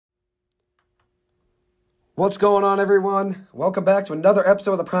What's going on, everyone? Welcome back to another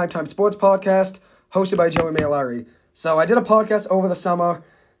episode of the Primetime Sports Podcast, hosted by Joey Mailari. So I did a podcast over the summer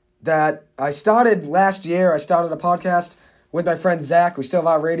that I started last year. I started a podcast with my friend Zach. We still have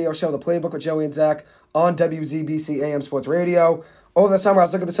our radio show, The Playbook with Joey and Zach, on WZBC AM Sports Radio. Over the summer, I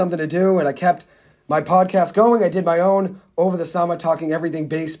was looking for something to do, and I kept my podcast going. I did my own over the summer, talking everything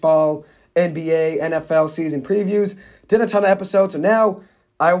baseball, NBA, NFL season previews. Did a ton of episodes, so now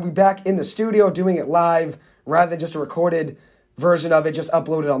I will be back in the studio doing it live rather than just a recorded version of it, just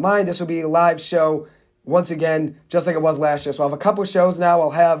uploaded online. This will be a live show once again, just like it was last year. So I'll have a couple shows now.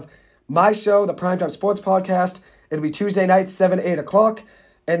 I'll have my show, the Primetime Sports Podcast. It'll be Tuesday nights, 7 to 8 o'clock.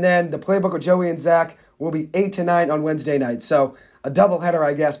 And then the Playbook with Joey and Zach will be 8 to 9 on Wednesday nights. So a doubleheader,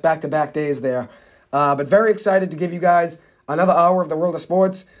 I guess, back-to-back days there. But very excited to give you guys another hour of the world of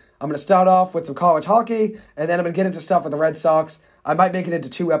sports. I'm going to start off with some college hockey, and then I'm going to get into stuff with the Red Sox. I might make it into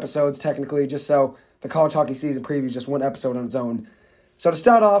 2 episodes, technically, just so the college hockey season preview is just 1 episode on its own. So to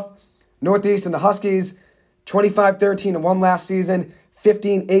start off, Northeastern, the Huskies, 25-13-1 last season,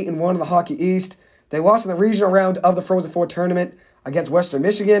 15-8-1 in the Hockey East. They lost in the regional round of the Frozen Four tournament against Western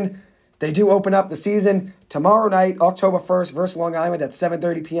Michigan. They do open up the season tomorrow night, October 1st, versus Long Island at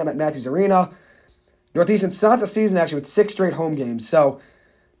 7:30 p.m. at Matthews Arena. Northeastern starts the season actually with 6 straight home games, so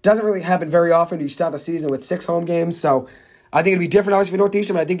doesn't really happen very often. You start the season with 6 home games, so I think it'll be different, obviously, for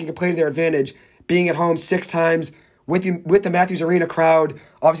Northeastern, but I think you can play to their advantage, being at home 6 times with the Matthews Arena crowd.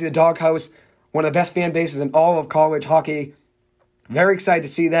 Obviously, the Doghouse, one of the best fan bases in all of college hockey. Very excited to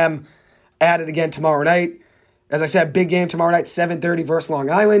see them added again tomorrow night. As I said, big game tomorrow night, 7:30 versus Long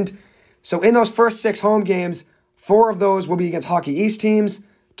Island. So in those first 6 home games, 4 of those will be against Hockey East teams,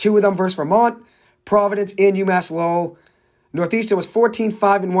 2 of them versus Vermont, Providence, and UMass Lowell. Northeastern was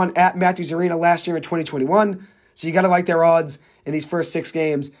 14-5-1 at Matthews Arena last year in 2021. So you got to like their odds in these first 6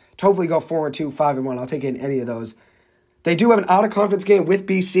 games to hopefully go 4-2, 5-1. I'll take in any of those. They do have an out-of-conference game with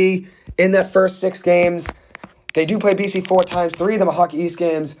BC in that first 6 games. They do play BC 4 times. 3 of them are Hockey East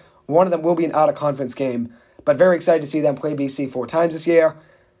games. 1 of them will be an out-of-conference game. But very excited to see them play BC 4 times this year.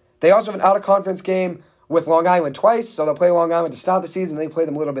 They also have an out-of-conference game with Long Island twice. So they'll play Long Island to start the season. They play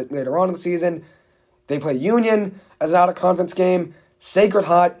them a little bit later on in the season. They play Union as an out-of-conference game. Sacred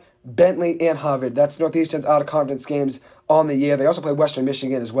Heart, Bentley, and Harvard. That's Northeastern's out-of-conference games on the year. They also play Western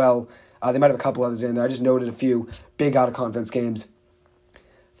Michigan as well. They might have a couple others in there. I just noted a few big out-of-conference games.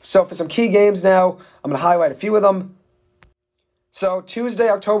 So for some key games now, I'm going to highlight a few of them. So Tuesday,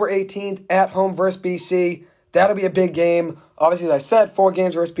 October 18th, at home versus BC. That'll be a big game. Obviously, as I said, 4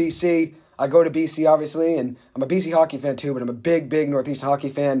 games versus BC. I go to BC, obviously, and I'm a BC hockey fan too, but I'm a big Northeastern hockey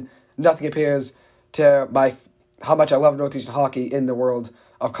fan. Nothing compares to how much I love Northeastern hockey in the world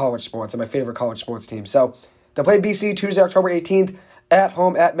of college sports and my favorite college sports team. So they'll play BC Tuesday, October 18th at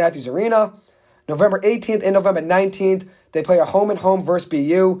home at Matthews Arena. November 18th and November 19th, they play a home-and-home versus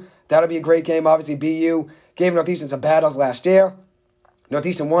BU. That'll be a great game. Obviously, BU gave Northeastern some battles last year.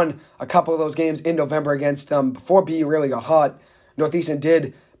 Northeastern won a couple of those games in November against them before BU really got hot. Northeastern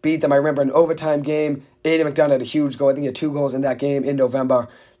did beat them. I remember an overtime game. Aiden McDonough had a huge goal. I think he had 2 goals in that game in November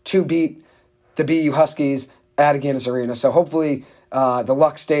to beat the BU Huskies at Agganis Arena. So hopefully the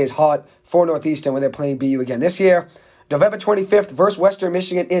luck stays hot for Northeastern when they're playing BU again this year. November 25th versus Western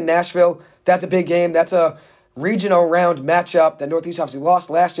Michigan in Nashville. That's a big game. That's a regional round matchup that Northeastern obviously lost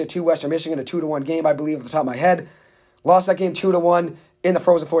last year to Western Michigan, a 2-1 game, I believe, at the top of my head. Lost that game 2-1 in the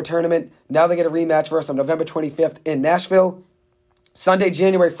Frozen Four tournament. Now they get a rematch versus them November 25th in Nashville. Sunday,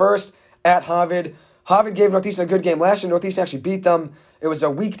 January 1st at Harvard. Harvard gave Northeastern a good game last year. Northeastern actually beat them. It was a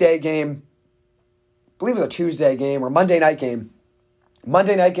weekday game. I believe it was a Tuesday game or Monday night game.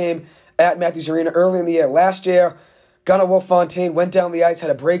 Monday night game at Matthews Arena early in the year last year. Gunnar Wolf-Fontaine went down the ice, had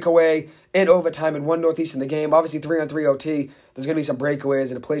a breakaway in overtime and won Northeastern the game. Obviously, 3-on-3 OT. There's going to be some breakaways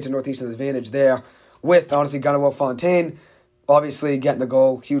and it played to Northeastern's advantage there with, honestly, Gunnar Wolf-Fontaine obviously getting the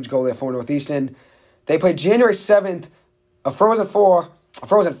goal. Huge goal there for Northeastern. They played January 7th, a Frozen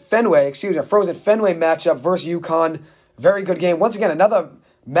Fenway matchup versus UConn. Very good game. Once again, another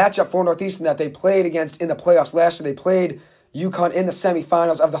matchup for Northeastern that they played against in the playoffs last year. They played UConn in the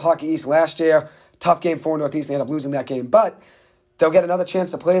semifinals of the Hockey East last year. Tough game for Northeastern. They ended up losing that game, but they'll get another chance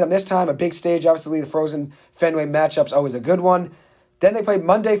to play them this time. A big stage, obviously, the Frozen Fenway matchup's always a good one. Then they played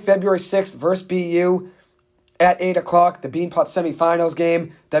Monday, February 6th versus BU at 8 o'clock, the Beanpot semifinals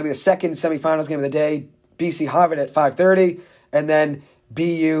game. That'll be the second semifinals game of the day. BC Harvard at 5:30, and then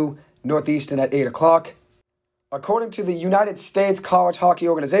BU Northeastern at 8 o'clock. According to the United States College Hockey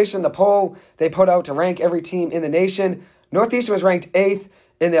Organization, the poll they put out to rank every team in the nation, Northeastern was ranked 8th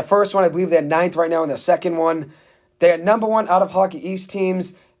in their first one. I believe they're 9th right now in their second one. They are number 1 out of Hockey East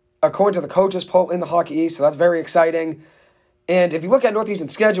teams according to the coaches poll in the Hockey East, so that's very exciting. And if you look at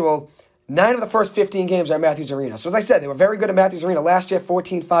Northeastern's schedule, 9 of the first 15 games are at Matthews Arena. So as I said, they were very good at Matthews Arena last year,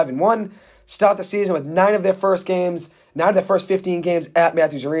 14-5-1. Start the season with 9 of their first 15 games at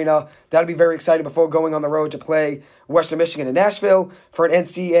Matthews Arena. That'll be very exciting before going on the road to play Western Michigan and Nashville for an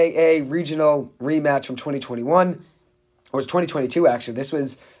NCAA regional rematch from 2021. It was 2022, actually. This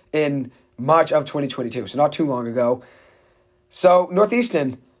was in March of 2022, so not too long ago. So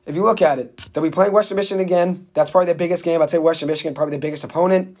Northeastern, if you look at it, they'll be playing Western Michigan again. That's probably their biggest game. I'd say Western Michigan, probably their biggest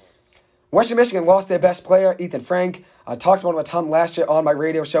opponent. Western Michigan lost their best player, Ethan Frank. I talked about him a ton last year on my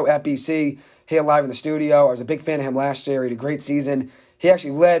radio show at BC, here live in the studio. I was a big fan of him last year. He had a great season. He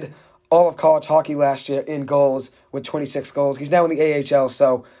actually led all of college hockey last year in goals with 26 goals. He's now in the AHL,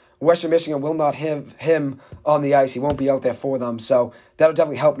 so Western Michigan will not have him on the ice. He won't be out there for them, so that'll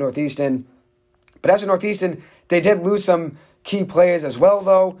definitely help Northeastern. But as for Northeastern, they did lose some key players as well,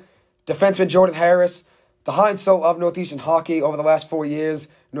 though. Defenseman Jordan Harris, the heart and soul of Northeastern hockey over the last 4 years.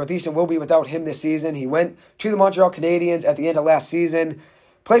 Northeastern will be without him this season. He went to the Montreal Canadiens at the end of last season.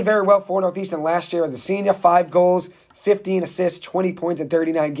 Played very well for Northeastern last year as a senior. 5 goals, 15 assists, 20 points in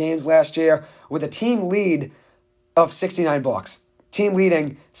 39 games last year with a team lead of 69 blocks. Team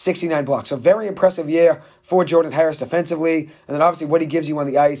leading 69 blocks. So very impressive year for Jordan Harris defensively. And then obviously what he gives you on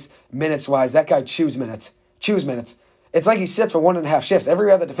the ice minutes-wise. That guy chews minutes. It's like he sits for 1.5 shifts.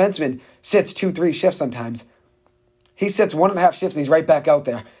 Every other defenseman sits 2-3 shifts sometimes. He sits 1.5 shifts and he's right back out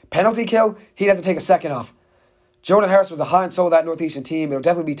there. Penalty kill, he doesn't take a second off. Jordan Harris was the heart and soul of that Northeastern team. It'll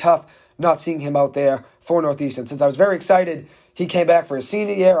definitely be tough not seeing him out there for Northeastern. Since I was very excited he came back for his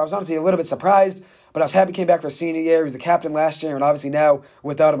senior year, I was honestly a little bit surprised, but I was happy he came back for his senior year. He was the captain last year, and obviously now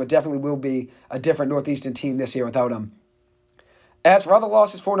without him, it definitely will be a different Northeastern team this year without him. As for other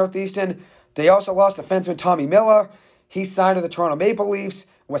losses for Northeastern, they also lost defenseman Tommy Miller. He signed with the Toronto Maple Leafs,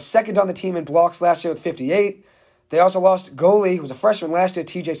 was second on the team in blocks last year with 58. They also lost goalie, who was a freshman last year,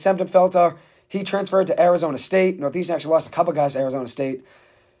 TJ Semptimphelter. He transferred to Arizona State. Northeastern actually lost a couple guys to Arizona State.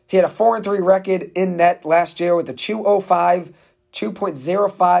 He had a 4-3 record in net last year with a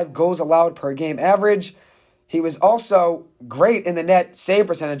 2.05 goals allowed per game average. He was also great in the net save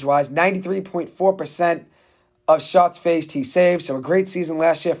percentage-wise, 93.4% of shots faced he saved. So a great season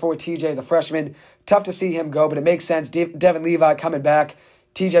last year for TJ as a freshman. Tough to see him go, but it makes sense. Devin Levi coming back.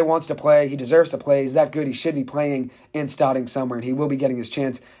 TJ wants to play. He deserves to play. He's that good. He should be playing and starting somewhere, and he will be getting his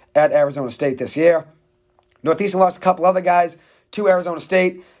chance at Arizona State this year. Northeastern lost a couple other guys to Arizona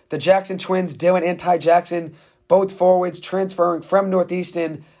State. The Jackson twins, Dylan and Ty Jackson, both forwards transferring from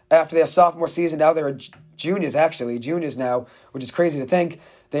Northeastern after their sophomore season. Now they're juniors now, which is crazy to think.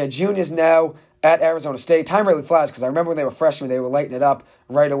 They are juniors now at Arizona State. Time really flies because I remember when they were freshmen, they were lighting it up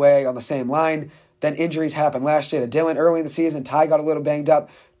right away on the same line. Then injuries happened last year to Dylan early in the season. Ty got a little banged up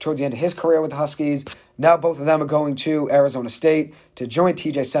towards the end of his career with the Huskies. Now both of them are going to Arizona State to join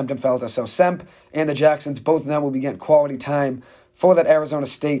TJ Semptimphelter. So Semp and the Jacksons, both of them will be getting quality time for that Arizona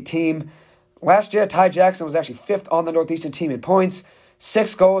State team. Last year, Ty Jackson was actually 5th on the Northeastern team in points.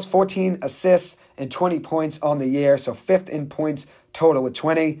 6 goals, 14 assists, and 20 points on the year. So 5th in points total with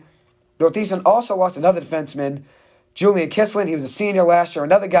 20. Northeastern also lost another defenseman, Julian Kislin. He was a senior last year.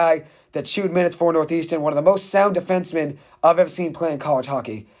 Another guy that chewed minutes for Northeastern. One of the most sound defensemen I've ever seen playing college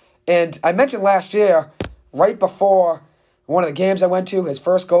hockey. And I mentioned last year, right before one of the games I went to, his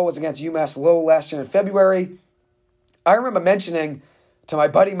first goal was against UMass Lowell last year in February. I remember mentioning to my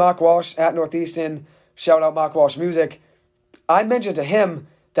buddy Mark Walsh at Northeastern, shout out Mark Walsh Music, I mentioned to him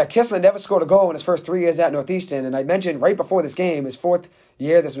that Kislin never scored a goal in his first 3 years at Northeastern, and I mentioned right before this game, this was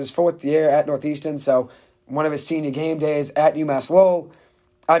his 4th year at Northeastern, so one of his senior game days at UMass Lowell,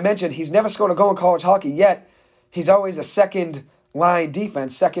 I mentioned he's never scored a goal in college hockey, yet he's always a second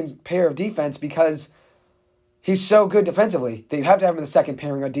pair of defense, because he's so good defensively that you have to have him in the second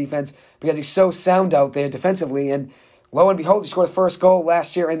pairing on defense because he's so sound out there defensively. And lo and behold, he scored the first goal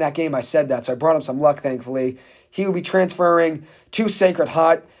last year in that game. I said that, so I brought him some luck, thankfully. He will be transferring to Sacred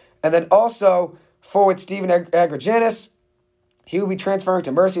Heart. And then also, forward Steven Agrojanis, he will be transferring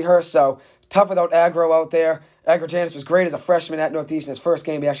to Mercyhurst. So tough without Agro out there. Agrojanis was great as a freshman at Northeastern. His first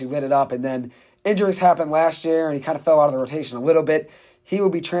game, he actually lit it up. And then injuries happened last year, and he kind of fell out of the rotation a little bit. He will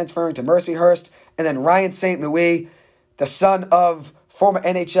be transferring to Mercyhurst. And then Ryan St. Louis, the son of former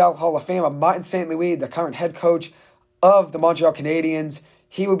NHL Hall of Famer Martin St. Louis, the current head coach of the Montreal Canadiens.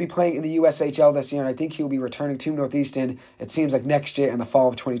 He will be playing in the USHL this year, and I think he will be returning to Northeastern, it seems like next year in the fall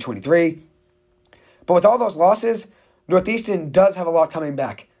of 2023. But with all those losses, Northeastern does have a lot coming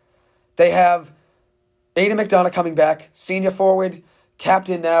back. They have Aiden McDonough coming back, senior forward,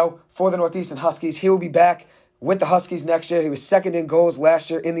 captain now for the Northeastern Huskies. He will be back with the Huskies next year. He was second in goals last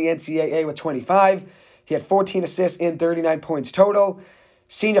year in the NCAA with 25. He had 14 assists and 39 points total.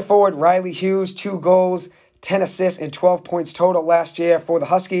 Senior forward Riley Hughes, 2 goals, 10 assists, and 12 points total last year for the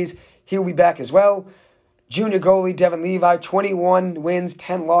Huskies. He'll be back as well. Junior goalie Devin Levi, 21 wins,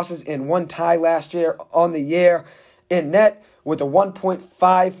 10 losses, and 1 tie last year on the year in net with a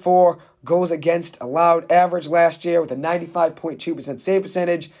 1.54 goals against allowed average last year with a 95.2% save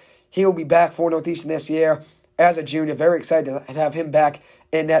percentage. He will be back for Northeastern this year as a junior. Very excited to have him back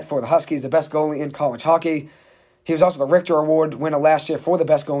in net for the Huskies, the best goalie in college hockey. He was also the Richter Award winner last year for the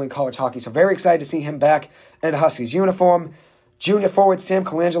best goalie in college hockey. So very excited to see him back in a Huskies uniform. Junior forward Sam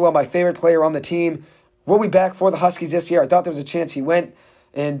Colangelo, my favorite player on the team, will be back for the Huskies this year. I thought there was a chance he went,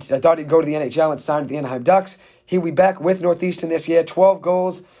 and I thought he'd go to the NHL and sign with the Anaheim Ducks. He'll be back with Northeastern this year. 12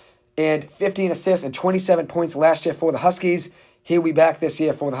 goals and 15 assists and 27 points last year for the Huskies. He'll be back this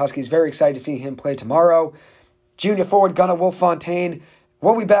year for the Huskies. Very excited to see him play tomorrow. Junior forward Gunnar Wolf-Fontaine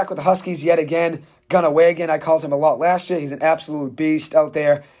will be back with the Huskies yet again. Gunnar Wagon, I called him a lot last year. He's an absolute beast out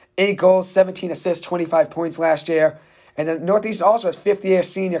there. 8 goals, 17 assists, 25 points last year. And then Northeast also has fifth-year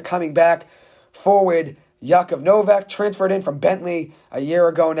senior coming back. Forward Yakov Novak, transferred in from Bentley a year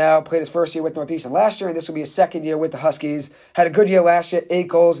ago now. Played his first year with Northeastern last year, and this will be his second year with the Huskies. Had a good year last year, 8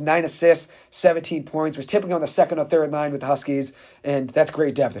 goals, 9 assists, 17 points. Was typically on the second or third line with the Huskies, and that's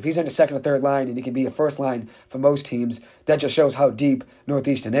great depth. If he's on the second or third line and he can be a first line for most teams, that just shows how deep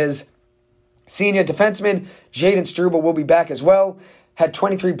Northeastern is. Senior defenseman Jaden Struble will be back as well. Had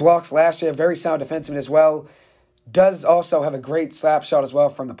 23 blocks last year, very sound defenseman as well. Does also have a great slap shot as well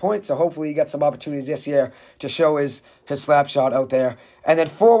from the point, so hopefully he gets some opportunities this year to show his slap shot out there. And then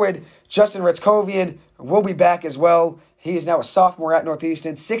forward, Justin Ritzkovian will be back as well. He is now a sophomore at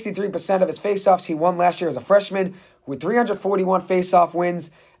Northeastern. 63% of his faceoffs he won last year as a freshman with 341 faceoff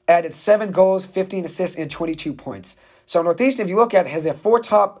wins, added 7 goals, 15 assists, and 22 points. So Northeastern, if you look at it, has their 4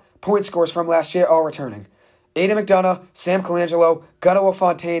 top point scorers from last year all returning. Aiden McDonough, Sam Colangelo, Gunnar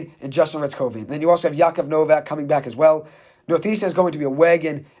Wolf-Fontaine, and Justin Ritzkovian. Then you also have Yakov Novak coming back as well. Northeastern is going to be a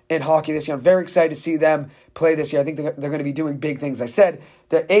wagon in hockey this year. I'm very excited to see them play this year. I think they're going to be doing big things. I said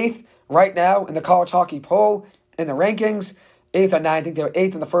they're 8th right now in the college hockey poll in the rankings. 8th or 9th. I think they were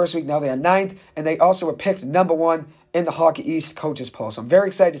 8th in the first week. Now they are 9th. And they also were picked number 1 in the Hockey East coaches poll. So I'm very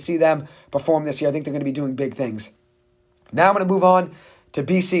excited to see them perform this year. I think they're going to be doing big things. Now I'm going to move on to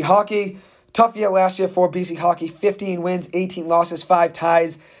BC Hockey. Tough year last year for BC Hockey. 15 wins, 18 losses, 5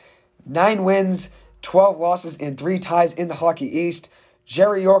 ties. 9 wins, 12 losses, and 3 ties in the Hockey East.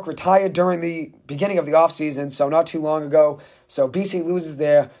 Jerry York retired during the beginning of the offseason, so not too long ago. So BC loses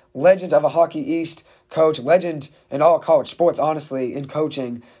their legend of a Hockey East coach, legend in all college sports, honestly, in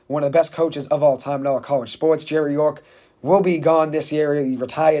coaching. One of the best coaches of all time in all college sports. Jerry York will be gone this year. He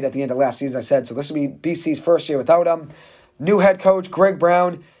retired at the end of last season, I said. So this will be BC's first year without him. New head coach, Greg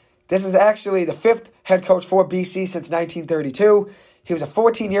Brown. This is actually the 5th head coach for BC since 1932. He was a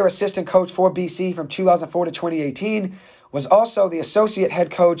 14-year assistant coach for BC from 2004 to 2018. Was also the associate head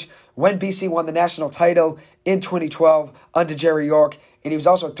coach when BC won the national title in 2012 under Jerry York. And he was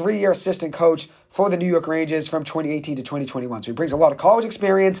also a 3-year assistant coach for the New York Rangers from 2018 to 2021. So he brings a lot of college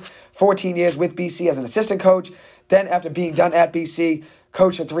experience, 14 years with BC as an assistant coach. Then after being done at BC,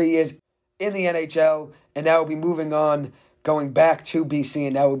 coached for 3 years in the NHL, and now will be moving on, going back to BC,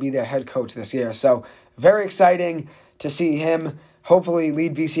 and now will be their head coach this year. So very exciting to see him hopefully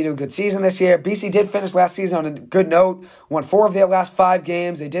lead BC to a good season this year. BC did finish last season on a good note, won 4 of their last 5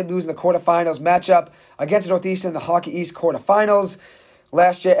 games. They did lose in the quarterfinals matchup against Northeastern in the Hockey East quarterfinals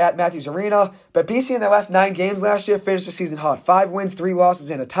last year at Matthews Arena. But BC in their last 9 games last year finished the season hot. 5 wins, 3 losses,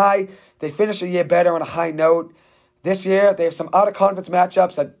 and a tie. They finished the year better on a high note. This year, they have some out-of-conference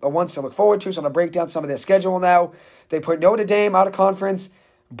matchups that are ones to look forward to, so I'm going to break down some of their schedule now. They put Notre Dame out of conference,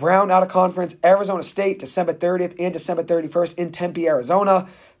 Brown out of conference, Arizona State December 30th and December 31st in Tempe, Arizona.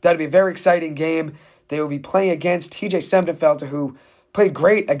 That'll be a very exciting game. They will be playing against TJ Semdenfelter, who played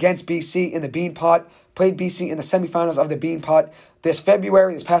great against BC in the Beanpot, played BC in the semifinals of the Beanpot this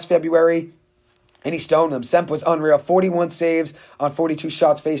past February, and he stoned them. Semp was unreal. 41 saves on 42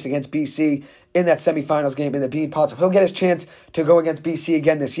 shots faced against BC in that semifinals game in the Beanpot. So he'll get his chance to go against BC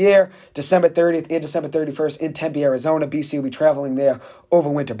again this year, December 30th and December 31st in Tempe, Arizona. BC will be traveling there over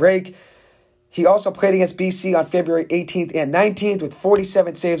winter break. He also played against BC on February 18th and 19th with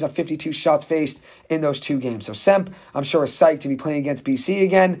 47 saves on 52 shots faced in those 2 games. So Semp, I'm sure, is psyched to be playing against BC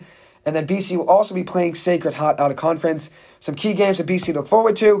again. And then BC will also be playing Sacred Heart out of conference. Some key games for BC to look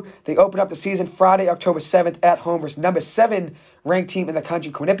forward to. They open up the season Friday, October 7th at home versus number 7 ranked team in the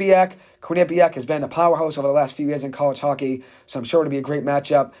country, Quinnipiac. Quinnipiac has been a powerhouse over the last few years in college hockey, so I'm sure it'll be a great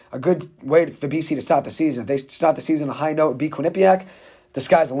matchup. A good way for BC to start the season. If they start the season on a high note and beat Quinnipiac, the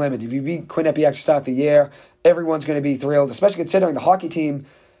sky's the limit. If you beat Quinnipiac to start the year, everyone's going to be thrilled, especially considering the hockey team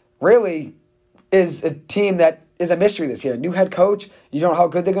really is a team that is a mystery this year. New head coach, you don't know how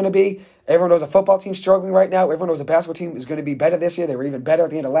good they're going to be. Everyone knows the football team's struggling right now. Everyone knows the basketball team is going to be better this year. They were even better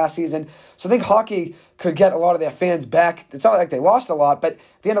at the end of last season. So I think hockey could get a lot of their fans back. It's not like they lost a lot, but at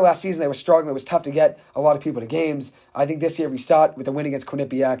the end of last season, they were struggling. It was tough to get a lot of people to games. I think this year, if we start with a win against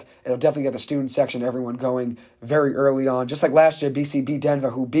Quinnipiac, it'll definitely get the student section, everyone going very early on. Just like last year, BC beat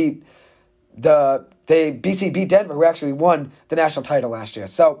Denver, who actually won the national title last year.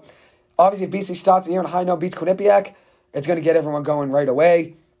 So obviously, if BC starts the year on a high note, beats Quinnipiac, it's going to get everyone going right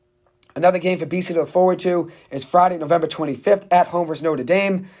away. Another game for BC to look forward to is Friday, November 25th at home versus Notre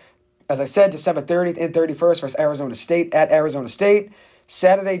Dame. As I said, December 30th and 31st versus Arizona State at Arizona State.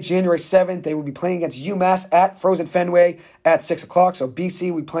 Saturday, January 7th, they will be playing against UMass at Frozen Fenway at 6 o'clock. So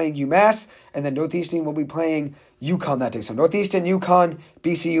BC will be playing UMass, and then Northeastern will be playing UConn that day. So Northeastern, UConn,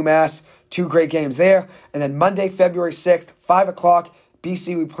 BC, UMass, 2 great games there. And then Monday, February 6th, 5 o'clock,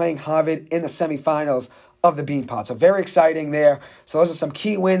 BC will be playing Harvard in the semifinals of the Beanpot. So very exciting there. So those are some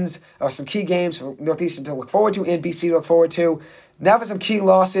key wins, or some key games for Northeastern to look forward to and BC to look forward to. Now for some key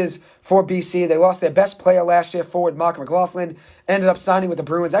losses for BC. They lost their best player last year, forward Mark McLaughlin. Ended up signing with the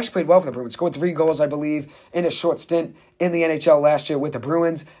Bruins. Actually played well for the Bruins. Scored 3 goals, I believe, in a short stint in the NHL last year with the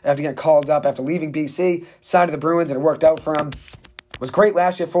Bruins. After getting called up after leaving BC. Signed to the Bruins, and it worked out for him. Was great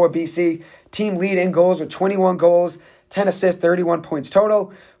last year for BC. Team lead in goals with 21 goals. 10 assists, 31 points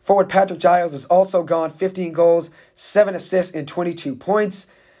total. Forward Patrick Giles is also gone, 15 goals, 7 assists, and 22 points.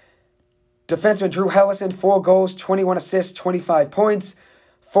 Defenseman Drew Hellison, 4 goals, 21 assists, 25 points.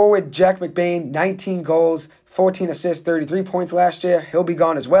 Forward Jack McBain, 19 goals, 14 assists, 33 points last year. He'll be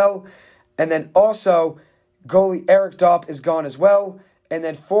gone as well. And then also, goalie Eric Dopp is gone as well. And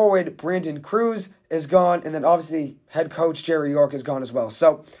then forward Brandon Cruz is gone. And then obviously, head coach Jerry York is gone as well.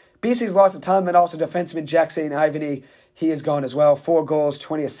 So, BC's lost a ton, then also defenseman Jack St. Ivany, he is gone as well. 4 goals,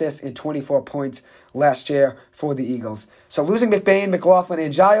 20 assists, and 24 points last year for the Eagles. So losing McBain, McLaughlin,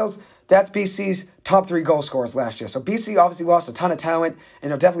 and Giles, that's BC's top 3 goal scorers last year. So BC obviously lost a ton of talent,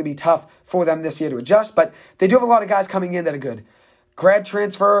 and it'll definitely be tough for them this year to adjust. But they do have a lot of guys coming in that are good. Grad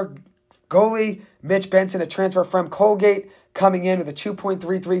transfer, goalie Mitch Benson, a transfer from Colgate, coming in with a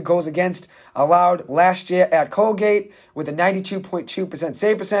 2.33 goals against allowed last year at Colgate with a 92.2%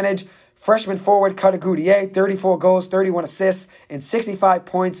 save percentage. Freshman forward Cutter Goudier, 34 goals, 31 assists, and 65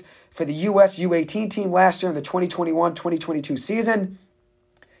 points for the U.S. U18 team last year in the 2021-2022 season.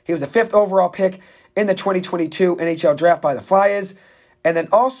 He was the 5th overall pick in the 2022 NHL draft by the Flyers. And then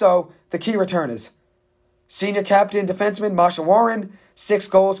also the key returners. Senior captain defenseman Marshall Warren, 6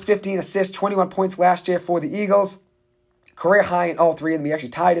 goals, 15 assists, 21 points last year for the Eagles. Career high in all 3 of them. He actually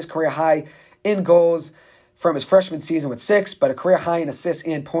tied his career high in goals from his freshman season with 6, but a career high in assists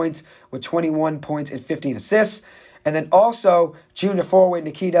and points with 21 points and 15 assists. And then also, junior forward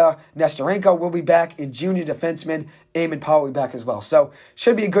Nikita Nestorenko will be back, and junior defenseman Eamon Powell will be back as well. So,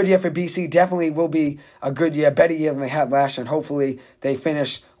 should be a good year for BC. Definitely will be a good year, better year than they had last year, and hopefully they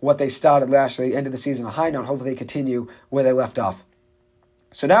finish what they started last year, end of the season on a high note, and hopefully they continue where they left off.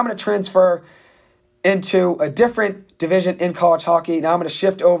 So now I'm going to transfer into a different division in college hockey. Now I'm going to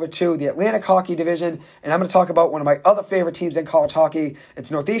shift over to the Atlantic Hockey Division, and I'm going to talk about one of my other favorite teams in college hockey. It's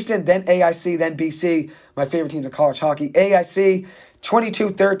Northeastern, then AIC, then BC, my favorite teams in college hockey. AIC,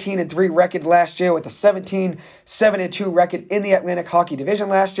 22-13-3 record last year with a 17-7-2 record in the Atlantic Hockey Division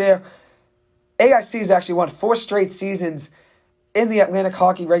last year. AIC has actually won 4 straight seasons in the Atlantic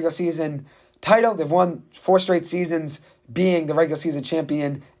Hockey regular season title. They've won 4 straight seasons being the regular season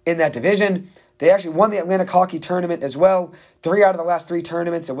champion in that division. They actually won the Atlantic Hockey Tournament as well. 3 out of the last 3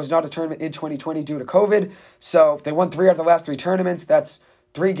 tournaments. It was not a tournament in 2020 due to COVID. So they won 3 out of the last 3 tournaments. That's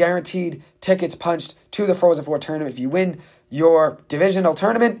 3 guaranteed tickets punched to the Frozen Four tournament. If you win your divisional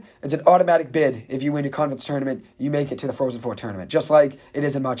tournament, it's an automatic bid. If you win your conference tournament, you make it to the Frozen Four tournament, just like it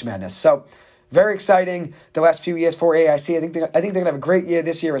is in March Madness. So very exciting the last few years for AIC. I think they're going to have a great year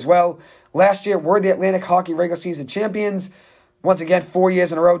this year as well. Last year, were the Atlantic Hockey regular season champions. Once again, 4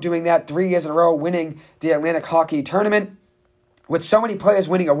 years in a row doing that, 3 years in a row winning the Atlantic Hockey Tournament. With so many players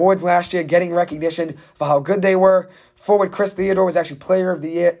winning awards last year, getting recognition for how good they were. Forward Chris Theodore was actually Player of the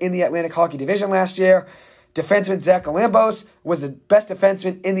Year in the Atlantic Hockey Division last year. Defenseman Zach Galambos was the best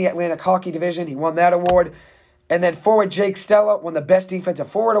defenseman in the Atlantic Hockey Division. He won that award. And then forward Jake Stella won the Best Defensive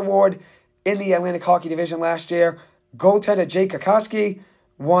Forward Award in the Atlantic Hockey Division last year. Goaltender Jake Kokoski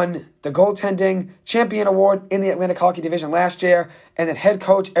won the Goaltending Champion Award in the Atlantic Hockey Division last year. And then head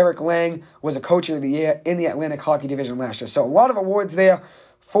coach Eric Lang was a Coach of the Year in the Atlantic Hockey Division last year. So a lot of awards there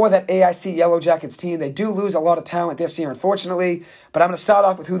for that AIC Yellow Jackets team. They do lose a lot of talent this year, unfortunately. But I'm going to start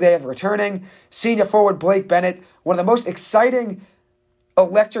off with who they have returning. Senior forward Blake Bennett, one of the most exciting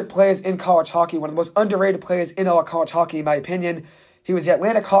electric players in college hockey, one of the most underrated players in all college hockey, in my opinion. He was the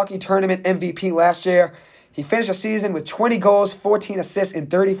Atlantic Hockey Tournament MVP last year. He finished the season with 20 goals, 14 assists, and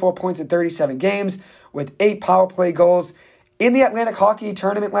 34 points in 37 games, with 8 power play goals. In the Atlantic Hockey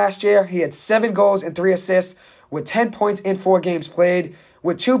Tournament last year, he had 7 goals and 3 assists, with 10 points in 4 games played,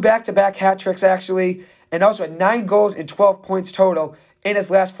 with 2 back-to-back hat tricks, actually, and also had 9 goals and 12 points total in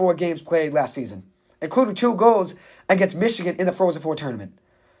his last 4 games played last season, including 2 goals against Michigan in the Frozen Four tournament.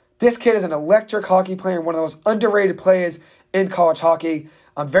 This kid is an electric hockey player and one of the most underrated players in college hockey.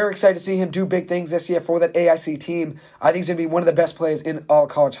 I'm very excited to see him do big things this year for that AIC team. I think he's going to be one of the best players in all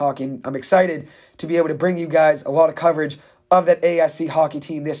college hockey. And I'm excited to be able to bring you guys a lot of coverage of that AIC hockey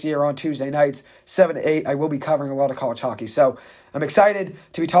team this year on Tuesday nights, 7 to 8. I will be covering a lot of college hockey. So I'm excited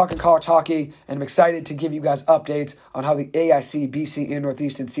to be talking college hockey, and I'm excited to give you guys updates on how the AIC, BC, and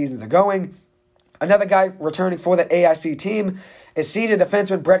Northeastern seasons are going. Another guy returning for that AIC team is senior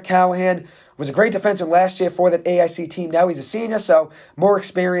defenseman Brett Callahan. Was a great defenseman last year for that AIC team. Now he's a senior, so more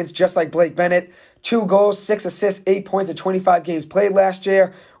experience, just like Blake Bennett. 2 goals, 6 assists, 8 points in 25 games played last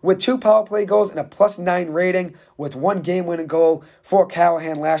year, with 2 power play goals and a +9 rating, with 1 game-winning goal for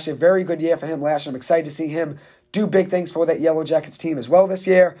Callahan last year. Very good year for him last year. I'm excited to see him do big things for that Yellow Jackets team as well this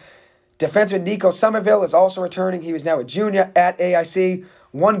year. Defenseman Nico Somerville is also returning. He was now a junior at AIC.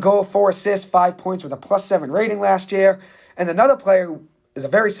 1 goal, 4 assists, 5 points with a +7 rating last year. And another player who is a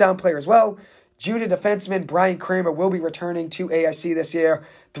very sound player as well, junior defenseman Brian Kramer will be returning to AIC this year.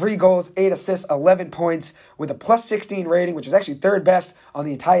 3 goals, 8 assists, 11 points with a +16 rating, which is actually 3rd best on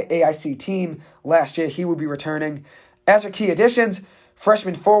the entire AIC team last year. He will be returning. As for key additions,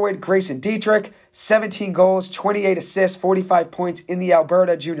 freshman forward Grayson Dietrich, 17 goals, 28 assists, 45 points in the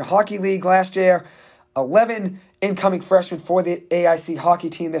Alberta Junior Hockey League last year. 11 incoming freshmen for the AIC hockey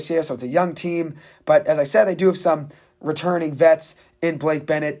team this year, so it's a young team. But as I said, they do have some returning vets in Blake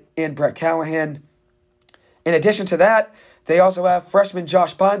Bennett and Brett Callahan. In addition to that, they also have freshman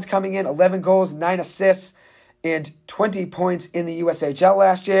Josh Buns coming in, 11 goals, 9 assists, and 20 points in the USHL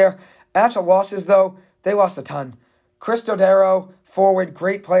last year. As for losses, though, they lost a ton. Chris Dodaro, forward,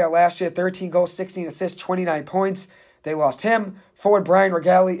 great player last year, 13 goals, 16 assists, 29 points. They lost him. Forward Brian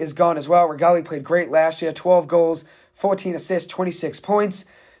Regali is gone as well. Regali played great last year, 12 goals, 14 assists, 26 points.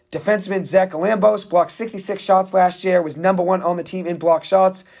 Defenseman Zach Galambos blocked 66 shots last year, was number 1 on the team in block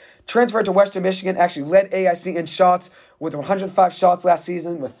shots. Transferred to Western Michigan, actually led AIC in shots with 105 shots last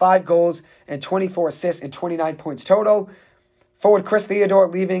season with 5 goals and 24 assists and 29 points total. Forward Chris Theodore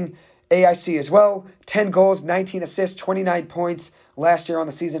leaving AIC as well. 10 goals, 19 assists, 29 points last year on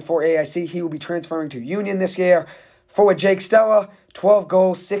the season for AIC. He will be transferring to Union this year. Forward Jake Stella, 12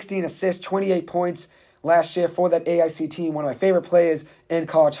 goals, 16 assists, 28 points last year for that AIC team. One of my favorite players in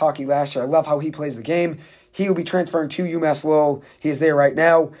college hockey last year. I love how he plays the game. He will be transferring to UMass Lowell. He is there right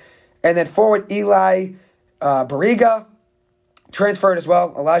now. And then forward Eli Barriga, transferred as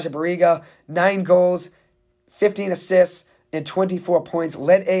well. Elijah Barriga, 9 goals, 15 assists, and 24 points.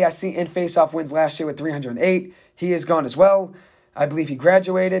 Led AIC in faceoff wins last year with 308. He is gone as well. I believe he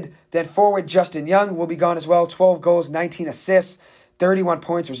graduated. Then forward Justin Young will be gone as well. 12 goals, 19 assists, 31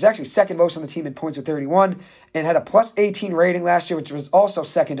 points, which is actually second most on the team in points with 31, and had a +18 rating last year, which was also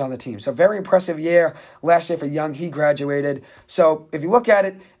second on the team. So very impressive year last year for Young. He graduated. So if you look at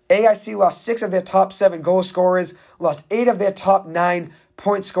it, AIC lost 6 of their top 7 goal scorers, lost 8 of their top 9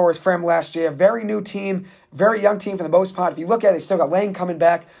 point scorers from last year. Very new team, very young team for the most part. If you look at it, they still got Lang coming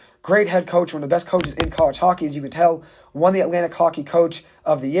back. Great head coach, one of the best coaches in college hockey, as you can tell. Won the Atlantic Hockey Coach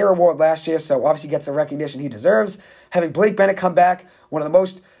of the Year award last year, so obviously gets the recognition he deserves. Having Blake Bennett come back, one of the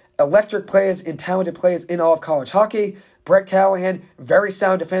most electric players and talented players in all of college hockey. Brett Callahan, very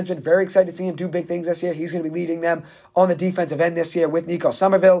sound defenseman. Very excited to see him do big things this year. He's going to be leading them on the defensive end this year with Nico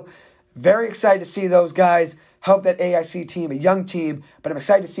Somerville. Very excited to see those guys help that AIC team, a young team, but I'm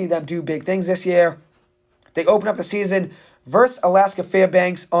excited to see them do big things this year. They open up the season versus Alaska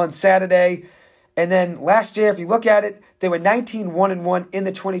Fairbanks on Saturday. And then last year, if you look at it, they were 19-1-1 in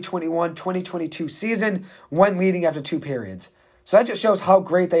the 2021-2022 season when leading after 2 periods. So that just shows how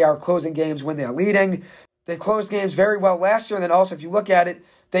great they are closing games when they're leading. They closed games very well last year. And then also, if you look at it,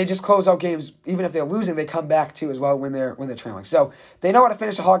 they just close out games. Even if they're losing, they come back too as well when they're trailing. So they know how to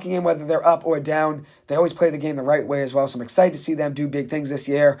finish a hockey game, whether they're up or down. They always play the game the right way as well. So I'm excited to see them do big things this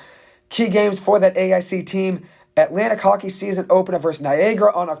year. Key games for that AIC team: Atlantic Hockey season opener versus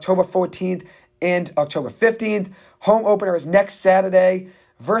Niagara on October 14th and October 15th. Home opener is next Saturday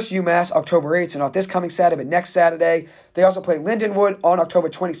versus UMass, October 8th. So not this coming Saturday, but next Saturday. They also play Lindenwood on October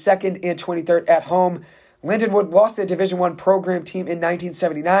 22nd and 23rd at home. Lindenwood lost their Division I program team in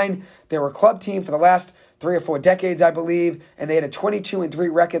 1979. They were a club team for the last 3 or 4 decades, I believe, and they had a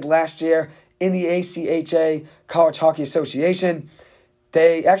 22-3 record last year in the ACHA College Hockey Association.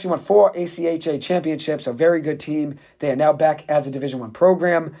 They actually won 4 ACHA championships, a very good team. They are now back as a Division I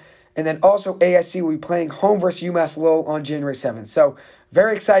program. And then also AIC will be playing home versus UMass Lowell on January 7th. So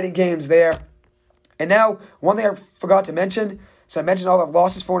very exciting games there. And now, one thing I forgot to mention. So I mentioned all the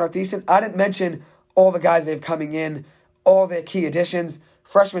losses for Northeastern. I didn't mention all the guys they've coming in, all their key additions.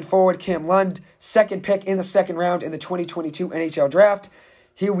 Freshman forward Cam Lund, second pick in the second round in the 2022 NHL Draft.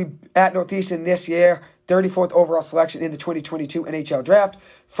 He will be at Northeastern this year, 34th overall selection in the 2022 NHL Draft.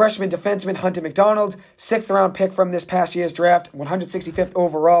 Freshman defenseman Hunter McDonald, 6th round pick from this past year's draft, 165th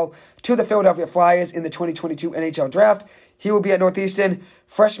overall to the Philadelphia Flyers in the 2022 NHL Draft. He will be at Northeastern.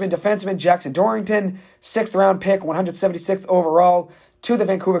 Freshman defenseman Jackson Dorrington, 6th round pick, 176th overall to the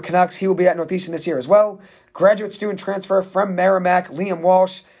Vancouver Canucks. He will be at Northeastern this year as well. Graduate student transfer from Merrimack, Liam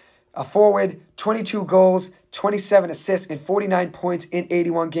Walsh, a forward, 22 goals, 27 assists, and 49 points in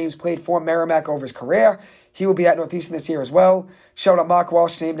 81 games played for Merrimack over his career. He will be at Northeastern this year as well. Shout out Mark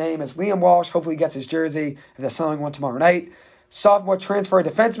Walsh, same name as Liam Walsh. Hopefully he gets his jersey if they're selling one tomorrow night. Sophomore transfer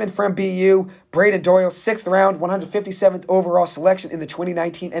defenseman from BU, Braden Doyle, 6th round, 157th overall selection in the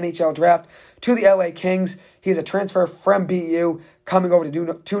 2019 NHL Draft to the LA Kings. He's a transfer from BU, coming over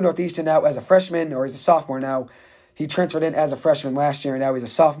to Northeastern now as a freshman, or he's a sophomore now. He transferred in as a freshman last year, and now he's a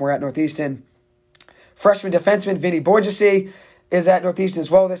sophomore at Northeastern. Freshman defenseman Vinny Borgesi is at Northeastern as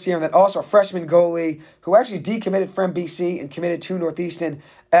well this year, and then also a freshman goalie who actually decommitted from BC and committed to Northeastern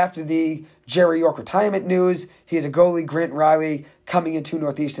after the Jerry York retirement news. He is a goalie, Grant Riley, coming into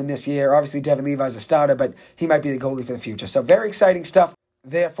Northeastern this year. Obviously, Devin Levi's a starter, but he might be the goalie for the future. So very exciting stuff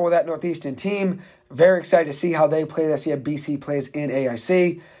there for that Northeastern team. Very excited to see how they play this year. BC plays in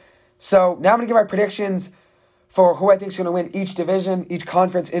AIC. So now I'm going to give my predictions for who I think is going to win each division, each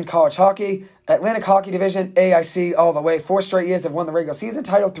conference in college hockey. Atlantic Hockey Division, AIC all the way. 4 straight years they've won the regular season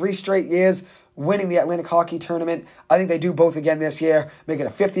title. 3 straight years winning the Atlantic Hockey Tournament. I think they do both again this year, make it a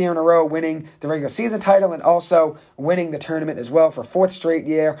 5th year in a row winning the regular season title and also winning the tournament as well for 4th straight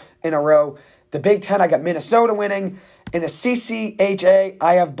year in a row. The Big Ten, I got Minnesota winning. In the CCHA,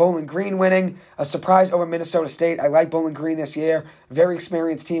 I have Bowling Green winning. A surprise over Minnesota State. I like Bowling Green this year. Very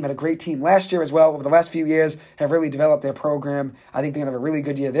experienced team. Had a great team last year as well. Over the last few years, have really developed their program. I think they're going to have a really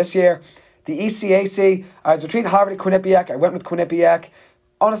good year this year. The ECAC, I was between Harvard and Quinnipiac. I went with Quinnipiac.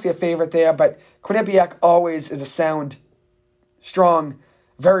 Honestly, a favorite there, but Quinnipiac always is a sound, strong,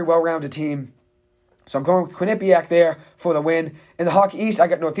 very well-rounded team. So I'm going with Quinnipiac there for the win. In the Hockey East, I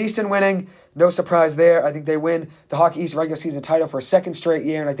got Northeastern winning. No surprise there. I think they win the Hockey East regular season title for a 2nd straight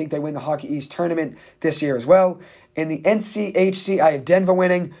year, and I think they win the Hockey East tournament this year as well. In the NCHC, I have Denver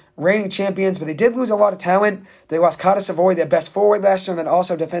winning, reigning champions, but they did lose a lot of talent. They lost Carter Savoy, their best forward last year, and then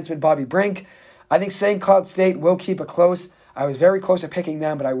also defenseman Bobby Brink. I think St. Cloud State will keep it close. I was very close to picking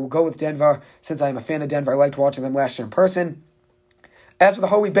them, but I will go with Denver since I am a fan of Denver. I liked watching them last year in person. As for the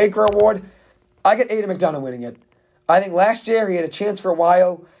Hobie Baker Award, I got Aiden McDonough winning it. I think last year he had a chance for a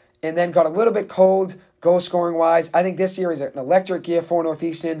while and then got a little bit cold goal-scoring-wise. I think this year is an electric year for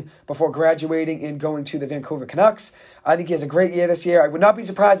Northeastern before graduating and going to the Vancouver Canucks. I think he has a great year this year. I would not be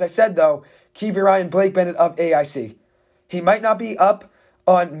surprised, I said, though, keep your eye on Blake Bennett of AIC. He might not be up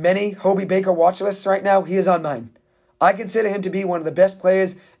on many Hobie Baker watch lists right now. He is on mine. I consider him to be one of the best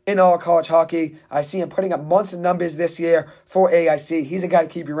players in all college hockey. I see him putting up monster numbers this year for AIC. He's a guy to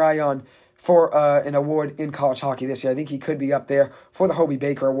keep your eye on for an award in college hockey this year. I think he could be up there for the Hobie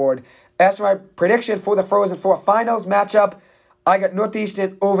Baker Award. As for my prediction for the Frozen Four finals matchup, I got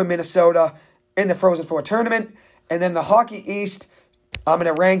Northeastern over Minnesota in the Frozen Four tournament. And then the Hockey East, I'm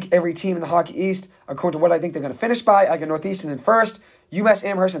going to rank every team in the Hockey East according to what I think they're going to finish by. I got Northeastern in 1st, UMass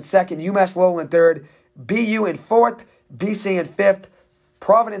Amherst in 2nd, UMass Lowell in 3rd, BU in 4th, BC in 5th,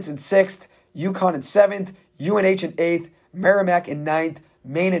 Providence in 6th, UConn in 7th, UNH in 8th, Merrimack in 9th,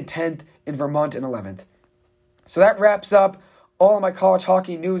 Maine in 10th, and Vermont in 11th. So that wraps up all of my college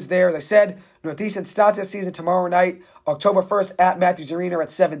hockey news there. As I said, Northeastern starts their season tomorrow night, October 1st at Matthews Arena at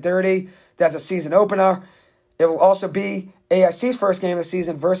 7:30. That's a season opener. It will also be AIC's first game of the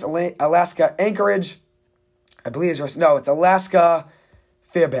season versus Alaska Anchorage. I believe it's Alaska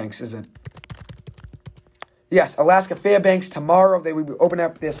Fairbanks, is it? Yes, Alaska Fairbanks tomorrow. They will be opening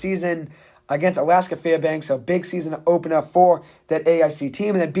up their season against Alaska Fairbanks, a big season opener for that AIC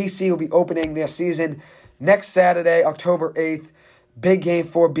team. And then BC will be opening their season next Saturday, October 8th. Big game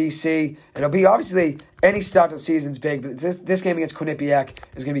for BC. And it'll be obviously any start to the season's big, but this game against Quinnipiac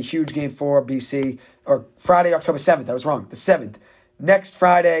is going to be a huge game for BC. Or Friday, October 7th. I was wrong. The 7th. Next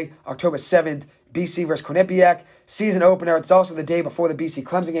Friday, October 7th, BC versus Quinnipiac. Season opener. It's also the day before the BC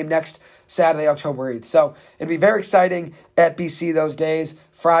Clemson game next Saturday, October 8th. So it'll be very exciting at BC those days.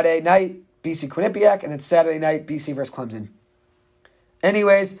 Friday night, BC Quinnipiac, and then Saturday night, BC versus Clemson.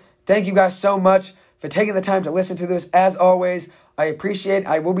 Anyways, thank you guys so much for taking the time to listen to this. As always, I appreciate it.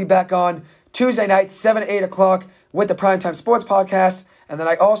 I will be back on Tuesday night, 7 to 8 o'clock with the Primetime Sports Podcast. And then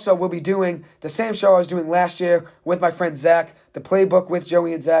I also will be doing the same show I was doing last year with my friend Zach, The Playbook with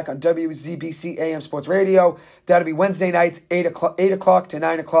Joey and Zach on WZBC AM Sports Radio. That'll be Wednesday nights, 8 o'clock to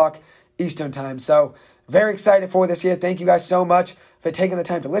 9 o'clock Eastern Time. So very excited for this year. Thank you guys so much for taking the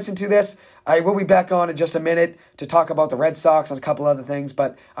time to listen to this. I will be back on in just a minute to talk about the Red Sox and a couple other things,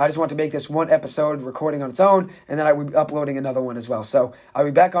 but I just want to make this one episode recording on its own, and then I will be uploading another one as well. So I'll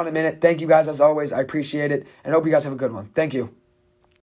be back on in a minute. Thank you guys as always. I appreciate it, and hope you guys have a good one. Thank you.